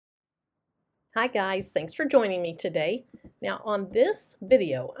Hi guys, thanks for joining me today. Now on this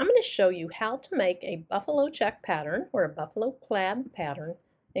video, I'm going to show you how to make a buffalo check pattern or a buffalo plaid pattern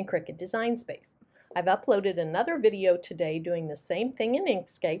in Cricut Design Space. I've uploaded another video today doing the same thing in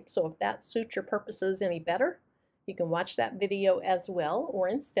Inkscape, so if that suits your purposes any better, you can watch that video as well or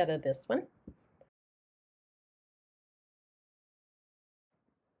instead of this one.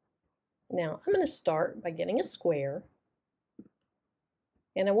 Now I'm going to start by getting a square,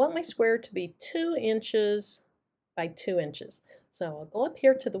 and I want my square to be 2 inches by 2 inches. So I'll go up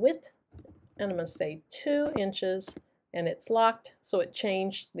here to the width and I'm going to say 2 inches, and it's locked, so it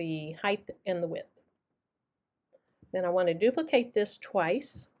changed the height and the width. Then I want to duplicate this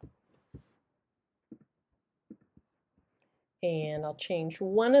twice, and I'll change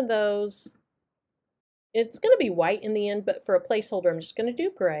one of those. It's going to be white in the end, but for a placeholder I'm just going to do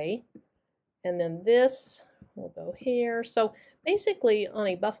gray, and then this will go here. So basically on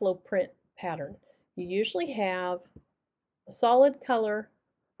a buffalo print pattern, you usually have a solid color,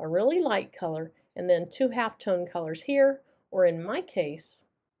 a really light color, and then 2 halftone colors here, or in my case,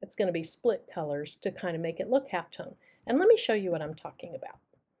 it's going to be split colors to kind of make it look halftone. And let me show you what I'm talking about.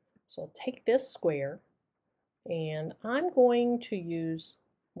 So I'll take this square, and I'm going to use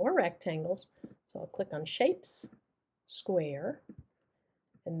more rectangles. So I'll click on Shapes, Square,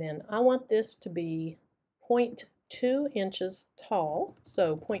 and then I want this to be 0.2 inches tall,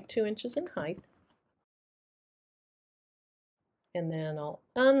 so 0.2 inches in height. And then I'll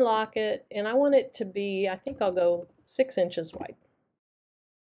unlock it, and I want it to be, I think I'll go 6 inches wide.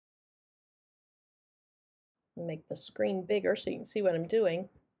 Make the screen bigger so you can see what I'm doing.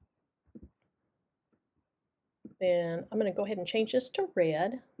 Then I'm going to go ahead and change this to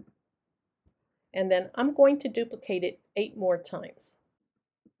red, and then I'm going to duplicate it 8 more times.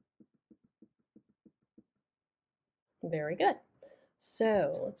 Very good.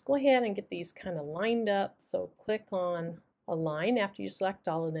 So let's go ahead and get these kind of lined up. So click on Align after you select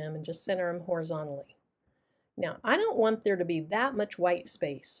all of them and just center them horizontally. Now I don't want there to be that much white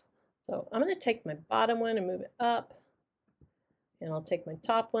space, so I'm going to take my bottom one and move it up, and I'll take my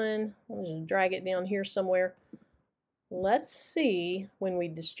top one, I'll just drag it down here somewhere. Let's see when we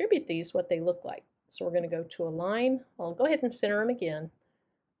distribute these what they look like. So we're going to go to Align. I'll go ahead and center them again,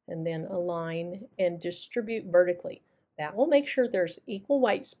 and then Align and distribute vertically. That will make sure there's equal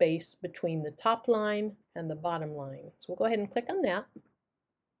white space between the top line and the bottom line. So we'll go ahead and click on that.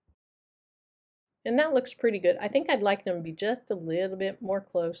 And that looks pretty good. I think I'd like them to be just a little bit more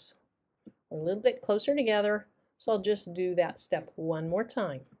close, or a little bit closer together. So I'll just do that step one more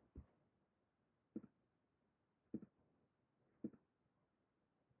time.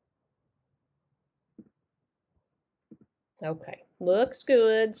 Okay, looks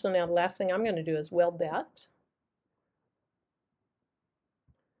good. So now the last thing I'm going to do is weld that.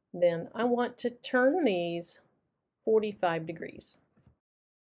 Then I want to turn these 45 degrees.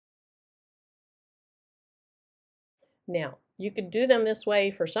 Now, you could do them this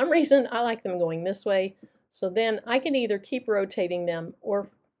way. For some reason, I like them going this way. So then I can either keep rotating them, or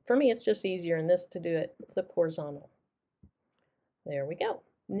for me, it's just easier in this to do it flip horizontal. There we go.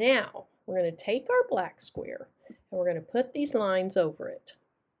 Now, we're going to take our black square, and we're going to put these lines over it.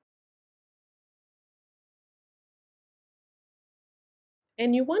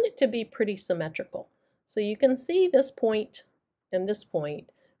 And you want it to be pretty symmetrical. So you can see this point and this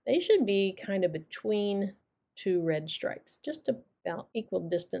point, they should be kind of between 2 red stripes, just about equal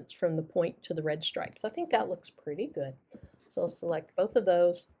distance from the point to the red stripes. I think that looks pretty good. So I'll select both of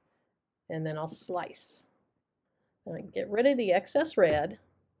those, and then I'll slice. And I can get rid of the excess red.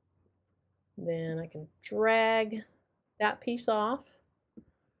 Then I can drag that piece off,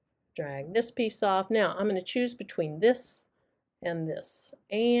 drag this piece off. Now I'm going to choose between this and this,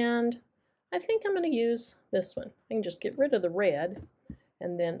 and I think I'm going to use this one. I can just get rid of the red,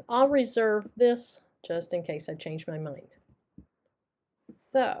 and then I'll reserve this just in case I change my mind.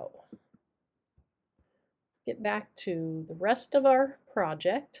 So let's get back to the rest of our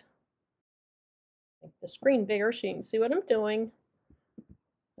project. Make the screen bigger so you can see what I'm doing.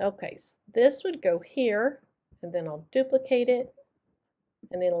 Okay, so this would go here, and then I'll duplicate it,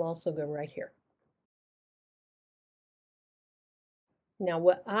 and it'll also go right here. Now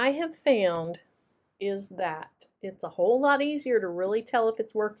what I have found is that it's a whole lot easier to really tell if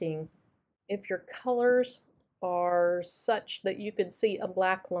it's working if your colors are such that you could see a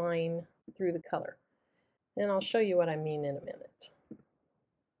black line through the color. And I'll show you what I mean in a minute.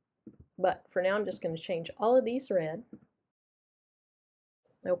 But for now I'm just going to change all of these red.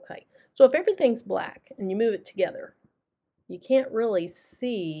 Okay, so if everything's black and you move it together, you can't really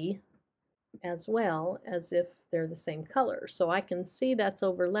see as well as if they're the same color. So I can see that's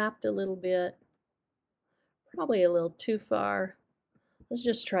overlapped a little bit, probably a little too far. Let's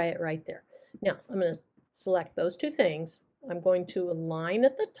just try it right there. Now I'm going to select those two things. I'm going to align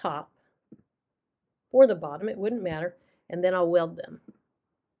at the top or the bottom, it wouldn't matter, and then I'll weld them.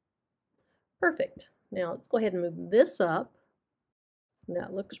 Perfect. Now let's go ahead and move this up.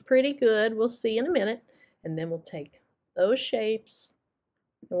 That looks pretty good. We'll see in a minute. And then we'll take those shapes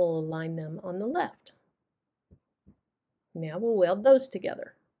and we'll align them on the left. Now we'll weld those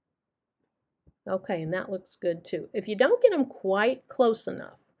together. Okay, and that looks good too. If you don't get them quite close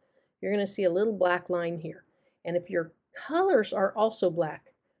enough, you're going to see a little black line here. And if your colors are also black,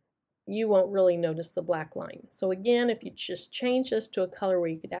 you won't really notice the black line. So again, if you just change this to a color where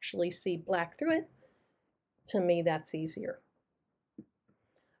you could actually see black through it, to me that's easier.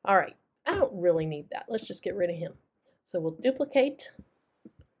 All right, I don't really need that. Let's just get rid of him. So we'll duplicate.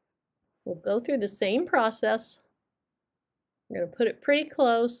 We'll go through the same process. We're going to put it pretty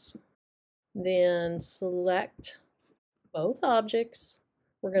close. Then select both objects.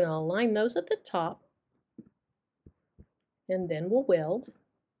 We're going to align those at the top. And then we'll weld.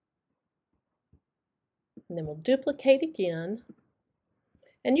 And then we'll duplicate again.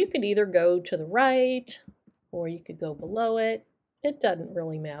 And you could either go to the right or you could go below it. It doesn't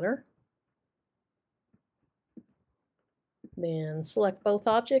really matter. Then select both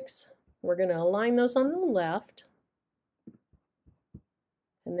objects. We're going to align those on the left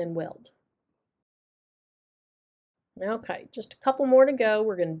and then weld. Okay, just a couple more to go.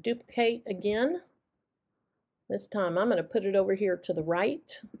 We're going to duplicate again. This time I'm going to put it over here to the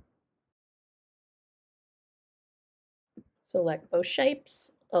right. Select both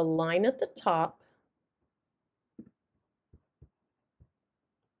shapes, align at the top,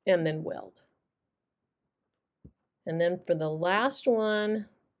 and then weld. And then for the last one,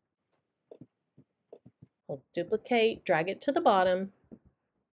 I'll duplicate, drag it to the bottom.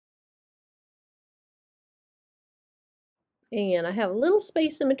 And I have a little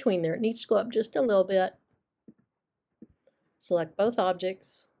space in between there. It needs to go up just a little bit. Select both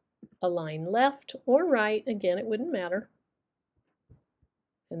objects, align left or right. Again, it wouldn't matter.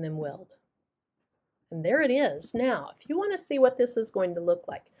 And then weld. And there it is. Now, if you want to see what this is going to look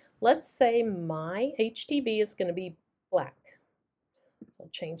like, let's say my HTV is going to be black. I'll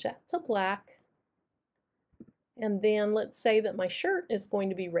change that to black. And then let's say that my shirt is going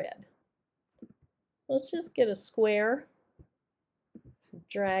to be red. Let's just get a square,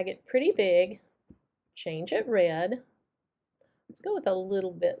 drag it pretty big, change it red. Let's go with a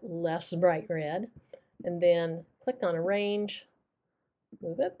little bit less bright red. And then click on Arrange,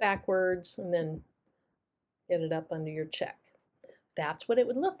 move it backwards, and then get it up under your check. That's what it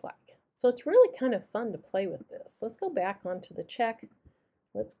would look like. So it's really kind of fun to play with this. Let's go back onto the check.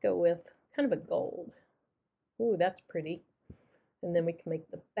 Let's go with kind of a gold. Ooh, that's pretty. And then we can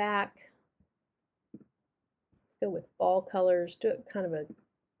make the back. Go with fall colors. Do it kind of a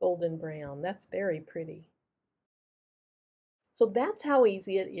golden brown. That's very pretty. So that's how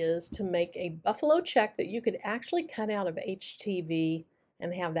easy it is to make a buffalo check that you could actually cut out of HTV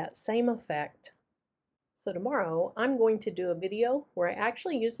and have that same effect. So tomorrow I'm going to do a video where I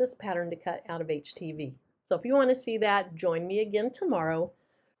actually use this pattern to cut out of HTV. So if you want to see that, join me again tomorrow.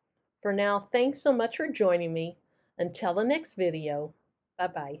 For now, thanks so much for joining me. Until the next video,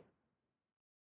 bye-bye.